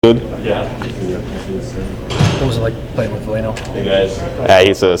Good. What was it like playing with Valeno?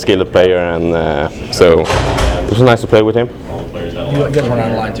 He's a skilled player, and so it was nice to play with him. You guys weren't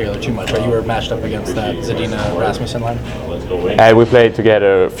on a line together too much, right? You were matched up against that Zadina Rasmussen line? We played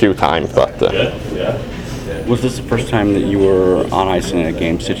together a few times, but Was this the first time that you were on ice in a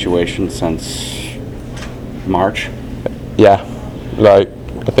game situation since March? yeah, like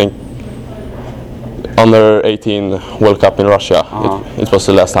I think under 18 World Cup in Russia, it was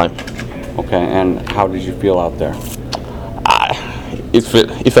the last time. Okay, and how did you feel out there?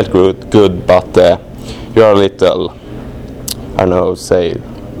 It felt good, but you're a little, I don't know, say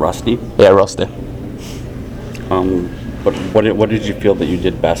Rusty? Yeah, rusty. But what did you feel that you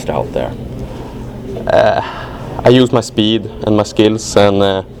did best out there? I used my speed and my skills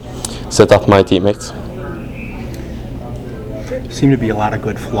and set up my teammates. Seemed to be a lot of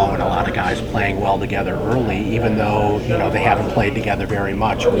good flow and a lot of guys playing well together early, even though they haven't played together very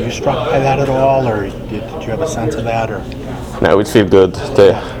much. Were you struck by that at all, or did you have a sense of that? Or No, it feels good.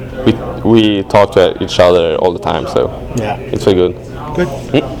 We talk to each other all the time, so yeah, it feels good.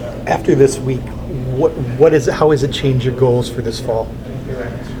 good. After this week, how has it changed your goals for this fall?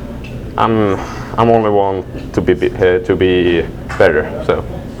 I'm only one to be better, so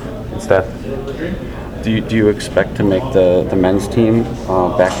it's that. Do you expect to make the men's team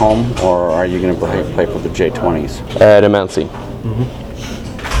back home, or are you going to play for the J20s? The men's team.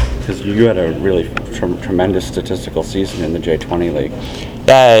 Because you had a really tremendous statistical season in the J20 league.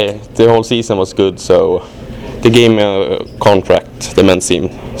 Yeah, the whole season was good, so they gave me a contract, the men's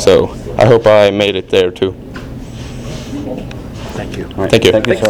team. So I hope I made it there too. Thank you. All right, Thank you. Thank you, sir.